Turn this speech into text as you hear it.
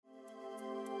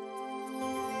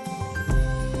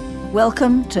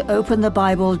Welcome to Open the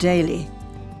Bible Daily.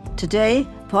 Today,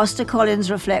 Pastor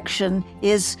Colin's reflection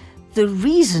is the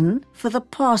reason for the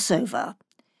Passover.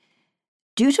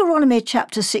 Deuteronomy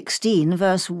chapter 16,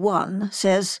 verse 1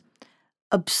 says,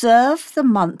 "Observe the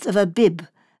month of Abib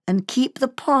and keep the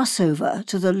Passover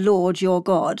to the Lord your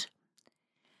God."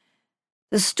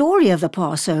 The story of the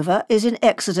Passover is in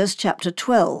Exodus chapter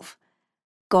 12.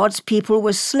 God's people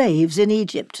were slaves in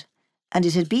Egypt, and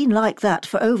it had been like that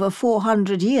for over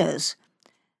 400 years.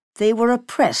 They were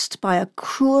oppressed by a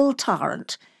cruel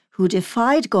tyrant who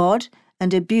defied God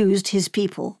and abused his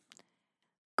people.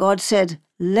 God said,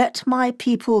 "Let my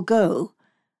people go,"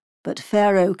 but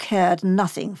Pharaoh cared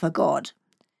nothing for God.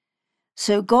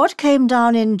 So God came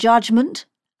down in judgment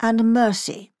and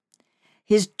mercy.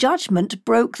 His judgment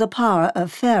broke the power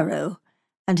of Pharaoh,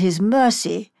 and his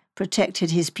mercy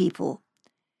protected his people.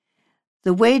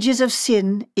 The wages of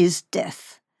sin is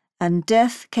death, and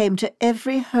death came to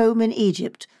every home in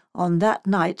Egypt on that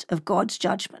night of God's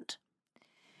judgment.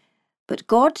 But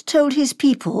God told his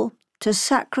people to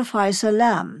sacrifice a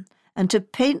lamb and to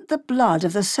paint the blood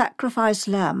of the sacrificed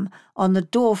lamb on the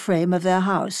doorframe of their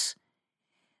house.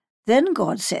 Then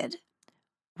God said,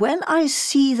 "When I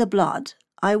see the blood,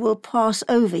 I will pass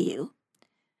over you."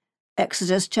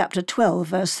 Exodus chapter 12,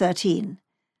 verse 13.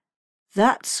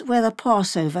 That's where the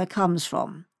Passover comes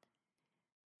from.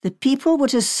 The people were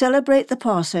to celebrate the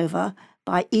Passover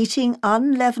by eating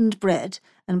unleavened bread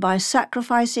and by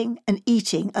sacrificing and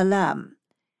eating a lamb.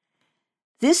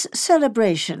 This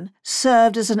celebration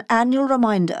served as an annual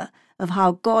reminder of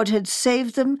how God had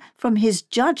saved them from his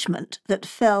judgment that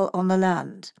fell on the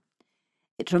land.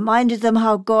 It reminded them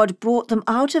how God brought them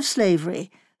out of slavery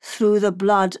through the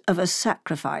blood of a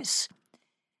sacrifice.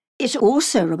 It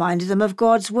also reminded them of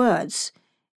God's words,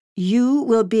 "You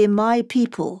will be my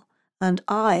people, and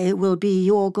I will be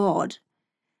your God."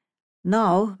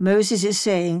 Now Moses is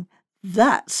saying,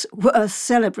 that's worth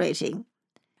celebrating.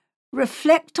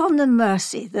 Reflect on the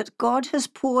mercy that God has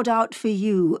poured out for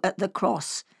you at the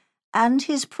cross and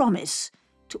his promise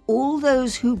to all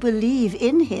those who believe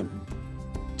in him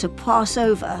to pass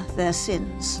over their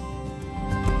sins.